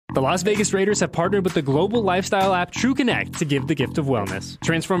The Las Vegas Raiders have partnered with the global lifestyle app TrueConnect to give the gift of wellness.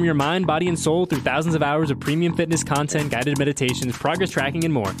 Transform your mind, body, and soul through thousands of hours of premium fitness content, guided meditations, progress tracking,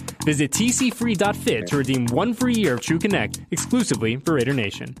 and more. Visit tcfree.fit to redeem 1 free year of TrueConnect exclusively for Raider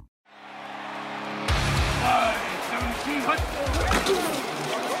Nation.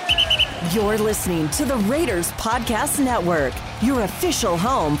 You're listening to the Raiders Podcast Network, your official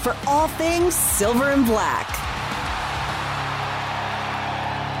home for all things silver and black.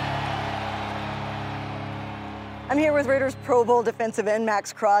 I'm here with Raiders Pro Bowl defensive end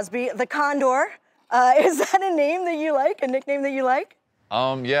Maxx Crosby, the Condor. Is that a name that you like, a nickname that you like?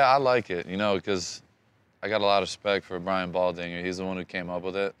 Yeah, I like it, because I got a lot of respect for Brian Baldinger. He's the one who came up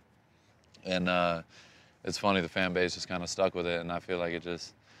with it. And it's funny, the fan base just kind of stuck with it, and I feel like it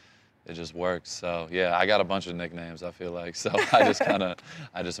just works. So, yeah, I got a bunch of nicknames, I feel like. So I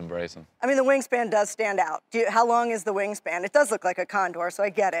just embrace them. I mean, the wingspan does stand out. How long is the wingspan? It does look like a condor, so I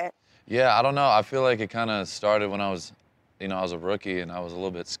get it. Yeah, I don't know. I feel like it kind of started when I was a rookie and I was a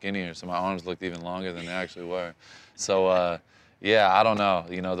little bit skinnier, so my arms looked even longer than they actually were. So, yeah, I don't know.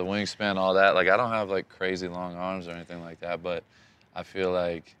 The wingspan, all that. Like, I don't have, crazy long arms or anything like that, but I feel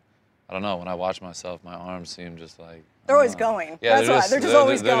like, I don't know, when I watch myself, my arms seem just like... They're always going. Yeah, that's why. They're just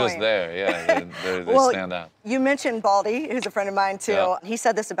always going. They're just there, yeah. They stand out. You mentioned Baldy, who's a friend of mine, too. Yeah. He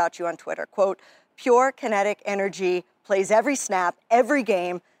said this about you on Twitter, quote, "Pure kinetic energy, plays every snap, every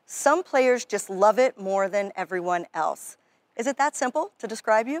game. Some players just love it more than everyone else." Is it that simple to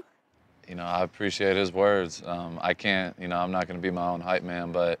describe you? I appreciate his words. I can't, I'm not going to be my own hype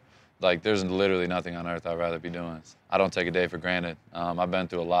man, but, there's literally nothing on earth I'd rather be doing. I don't take a day for granted. I've been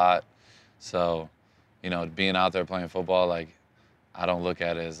through a lot, so, being out there playing football, I don't look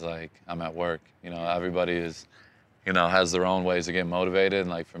at it as, I'm at work. Everybody is, has their own ways to get motivated,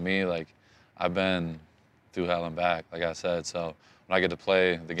 and, for me, I've been through hell and back, like I said, so when I get to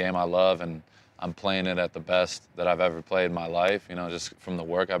play the game I love and I'm playing it at the best that I've ever played in my life, just from the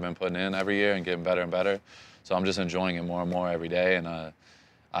work I've been putting in every year and getting better and better. So I'm just enjoying it more and more every day, and I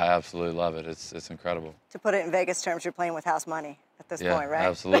absolutely love it. It's incredible. To put it in Vegas terms, you're playing with house money at this point, right?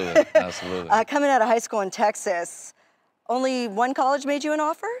 Absolutely, absolutely. Coming out of high school in Texas, only one college made you an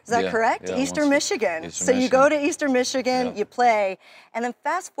offer? Is that correct? Yeah, Eastern Michigan. Eastern You go to Eastern Michigan, you play, and then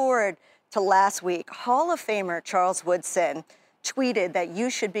fast forward to last week, Hall of Famer Charles Woodson tweeted that you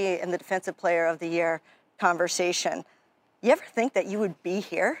should be in the Defensive Player of the Year conversation. You ever think that you would be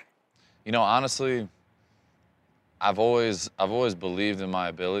here? Honestly, I've always believed in my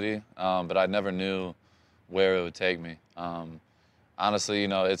ability, but I never knew where it would take me. Honestly,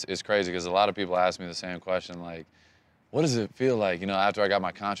 it's crazy because a lot of people ask me the same question, what does it feel like, after I got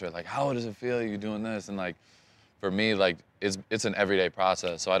my contract? How does it feel you doing this? And for me, it's an everyday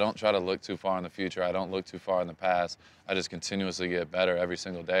process. So I don't try to look too far in the future. I don't look too far in the past. I just continuously get better every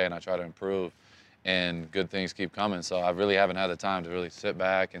single day, and I try to improve, and good things keep coming. So I really haven't had the time to really sit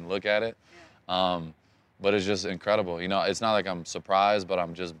back and look at it. But it's just incredible. It's not like I'm surprised, but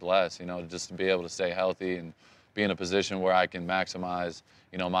I'm just blessed, just to be able to stay healthy and be in a position where I can maximize,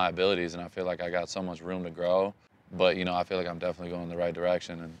 my abilities. And I feel like I got so much room to grow. But, I feel like I'm definitely going in the right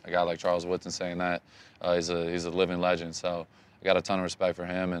direction. And a guy like Charles Woodson saying that, he's a living legend. So I got a ton of respect for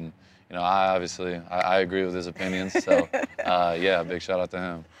him. And, I agree with his opinions. So, yeah, big shout out to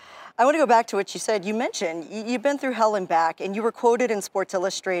him. I want to go back to what you said. You mentioned you've been through hell and back, and you were quoted in Sports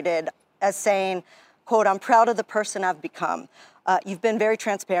Illustrated as saying, quote, "I'm proud of the person I've become." You've been very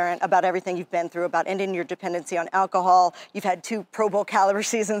transparent about everything you've been through, about ending your dependency on alcohol. You've had 2 Pro Bowl caliber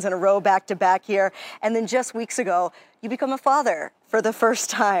seasons in a row back-to-back here. And then just weeks ago, you become a father for the first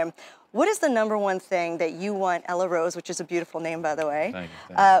time. What is the number one thing that you want Ella Rose, which is a beautiful name, by the way. Thank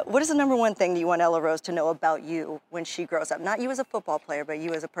you. What is the number one thing that you want Ella Rose to know about you when she grows up? Not you as a football player, but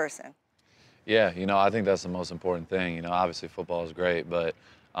you as a person. Yeah, I think that's the most important thing. Obviously football is great, but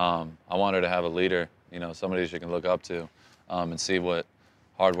I want her to have a leader, somebody she can look up to. And see what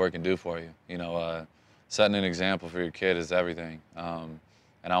hard work can do for you. Setting an example for your kid is everything.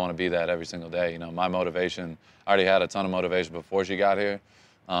 And I want to be that every single day. My motivation, I already had a ton of motivation before she got here.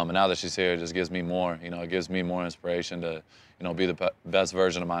 And now that she's here, it just gives me more. It gives me more inspiration to, be the best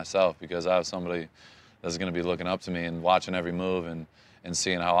version of myself, because I have somebody that's going to be looking up to me and watching every move and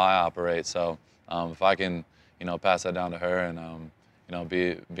seeing how I operate. So if I can, pass that down to her and,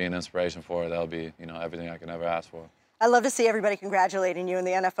 be an inspiration for her, that'll be, everything I can ever ask for. I love to see everybody congratulating you in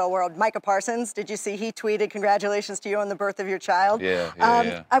the NFL world. Micah Parsons, did you see he tweeted congratulations to you on the birth of your child? Yeah.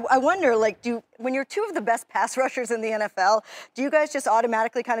 I wonder, when you're 2 of the best pass rushers in the NFL, do you guys just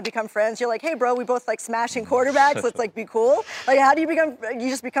automatically kind of become friends? You're like, hey, bro, we both like smashing quarterbacks. Let's be cool. How do you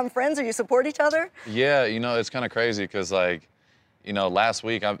just become friends, or you support each other? Yeah, it's kind of crazy because last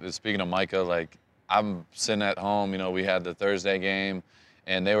week, speaking of Micah, like, I'm sitting at home, we had the Thursday game,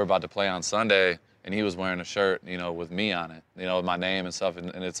 and they were about to play on Sunday, and he was wearing a shirt, with me on it, with my name and stuff,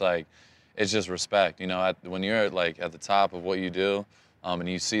 and it's like, it's just respect, when you're at the top of what you do, and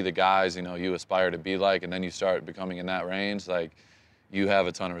you see the guys, you aspire to be like, and then you start becoming in that range, like, you have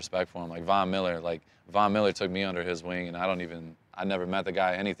a ton of respect for him. Like Von Miller took me under his wing, and I never met the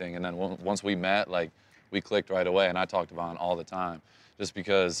guy, anything, and then once we met, like, we clicked right away, and I talked to Von all the time, just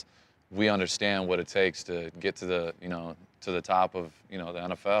because we understand what it takes to get to the top of, the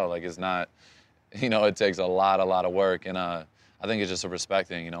NFL. Like, it's not, it takes a lot of work. And I think it's just a respect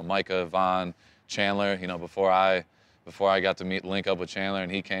thing. Micah, Von, Chandler, before I got to link up with Chandler and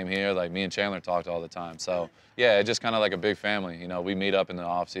he came here, like, me and Chandler talked all the time. So, yeah, it's just kind of like a big family. We meet up in the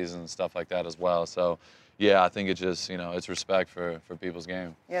off season and stuff like that as well. So, yeah, I think it just, it's respect for people's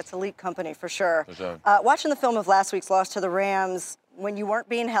game. Yeah, it's elite company for sure. For sure. Watching the film of last week's loss to the Rams, when you weren't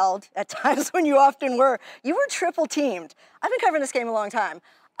being held, at times when you often were, you were triple teamed. I've been covering this game a long time.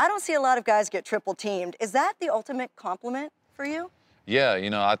 I don't see a lot of guys get triple teamed. Is that the ultimate compliment for you? Yeah,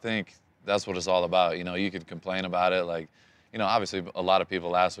 I think that's what it's all about. You could complain about it. Like, obviously a lot of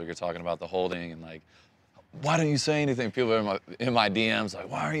people last week are talking about the holding and, like, why don't you say anything? People are in my DMs like,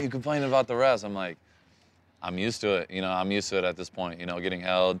 why aren't you complaining about the refs? I'm like, I'm used to it. I'm used to it at this point, getting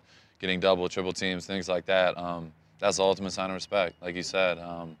held, getting double, triple teams, things like that. That's the ultimate sign of respect. Like you said,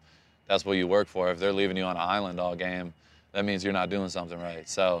 that's what you work for. If they're leaving you on an island all game, that means you're not doing something right.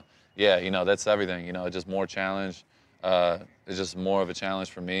 So, yeah, that's everything. It's just more challenge. It's just more of a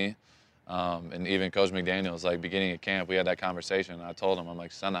challenge for me. And even Coach McDaniels, like, beginning of camp, we had that conversation. And I told him, I'm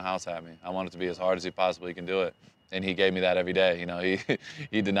like, send the house at me. I want it to be as hard as he possibly can do it. And he gave me that every day.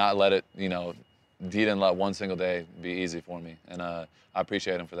 He did not let it, he didn't let one single day be easy for me. And I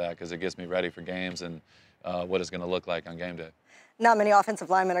appreciate him for that, because it gets me ready for games and what it's going to look like on game day. Not many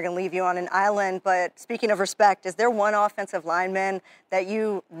offensive linemen are going to leave you on an island, but speaking of respect, is there one offensive lineman that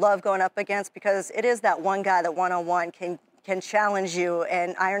you love going up against? Because it is that one guy that one-on-one can challenge you,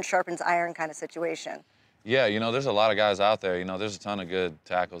 and iron sharpens iron kind of situation. Yeah, there's a lot of guys out there. There's a ton of good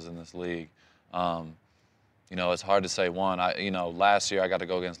tackles in this league. It's hard to say one. Last year I got to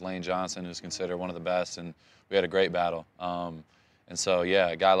go against Lane Johnson, who's considered one of the best, and we had a great battle. And so, yeah,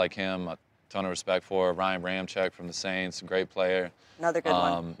 a guy like him, a ton of respect for. Ryan Ramczyk from the Saints, great player. Another good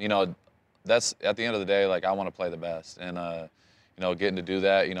one. That's, at the end of the day, like, I want to play the best. And, getting to do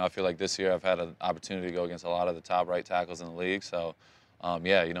that, I feel like this year I've had an opportunity to go against a lot of the top right tackles in the league. So,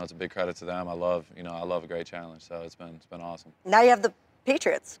 it's a big credit to them. I love a great challenge. So it's been awesome. Now you have the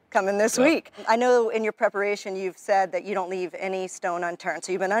Patriots coming this week. I know in your preparation you've said that you don't leave any stone unturned.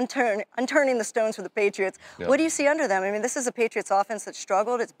 So you've been unturning the stones for the Patriots. Yep. What do you see under them? I mean, this is a Patriots offense that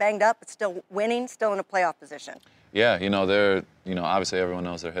struggled. It's banged up. It's still winning, still in a playoff position. Yeah, they're, obviously everyone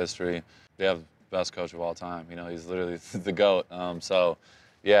knows their history. They have the best coach of all time. He's literally the GOAT. So,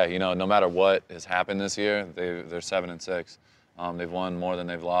 yeah, no matter what has happened this year, they're 7-6. They've won more than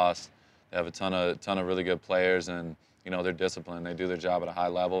they've lost. They have a ton of really good players, and they're disciplined. They do their job at a high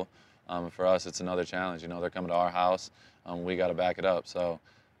level. For us, it's another challenge. They're coming to our house. We got to back it up. So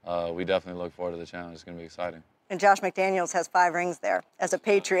we definitely look forward to the challenge. It's going to be exciting. And Josh McDaniels has 5 rings there as a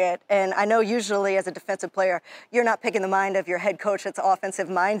Patriot. And I know usually as a defensive player, you're not picking the mind of your head coach that's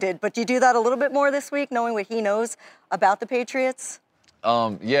offensive-minded. But do you do that a little bit more this week, knowing what he knows about the Patriots?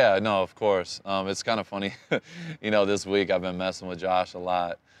 Yeah, no, of course. It's kind of funny. This week I've been messing with Josh a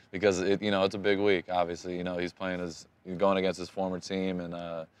lot, because it's a big week. Obviously, he's going against his former team, and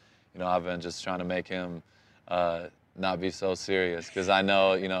I've been just trying to make him not be so serious, because I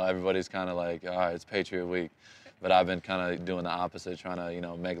know everybody's kind of like, all right, it's Patriot week, but I've been kind of doing the opposite, trying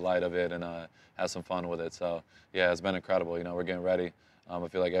to make light of it and have some fun with it. So yeah, it's been incredible. We're getting ready. I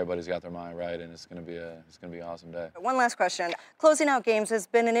feel like everybody's got their mind right, and it's gonna be an awesome day. One last question: closing out games has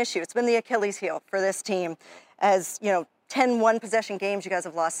been an issue. It's been the Achilles heel for this team. As 10 one-possession games, you guys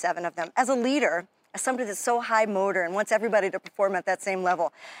have lost 7 of them. As a leader, as somebody that's so high motor and wants everybody to perform at that same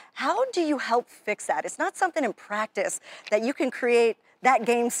level, how do you help fix that? It's not something in practice that you can create that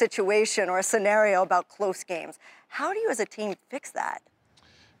game situation or a scenario about close games. How do you as a team fix that?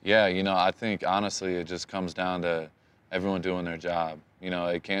 Yeah, I think honestly it just comes down to everyone doing their job.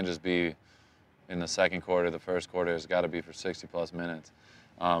 It can't just be in the second quarter, the first quarter. It's got to be for 60-plus minutes.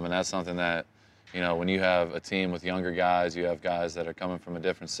 And that's something that, when you have a team with younger guys, you have guys that are coming from a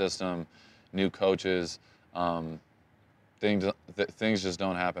different system, new coaches, things just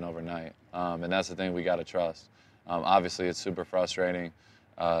don't happen overnight. And that's the thing we got to trust. Obviously, it's super frustrating.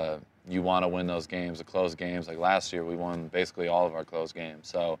 You want to win those games, the close games. Like last year, we won basically all of our close games.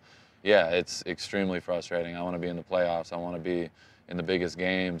 So, yeah, it's extremely frustrating. I want to be in the playoffs. I want to be, in the biggest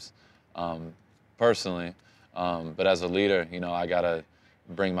games personally. But as a leader, you know, I got to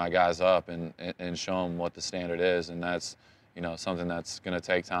bring my guys up and show them what the standard is. And that's, you know, something that's going to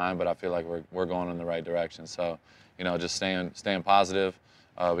take time, but I feel like we're going in the right direction. So, you know, just staying positive.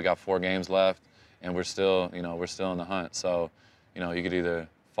 We got 4 games left, and we're still in the hunt. So, you know, you could either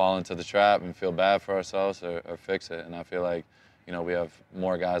fall into the trap and feel bad for ourselves or fix it. And I feel like, you know, we have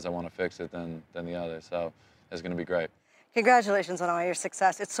more guys that want to fix it than the others. So it's going to be great. Congratulations on all your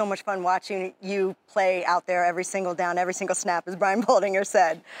success. It's so much fun watching you play out there every single down, every single snap, as Brian Baldinger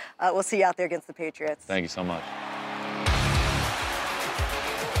said. We'll see you out there against the Patriots. Thank you so much.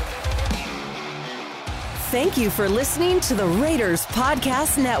 Thank you for listening to the Raiders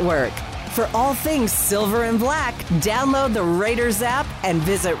Podcast Network. For all things Silver and Black, download the Raiders app and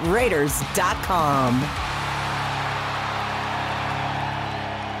visit Raiders.com.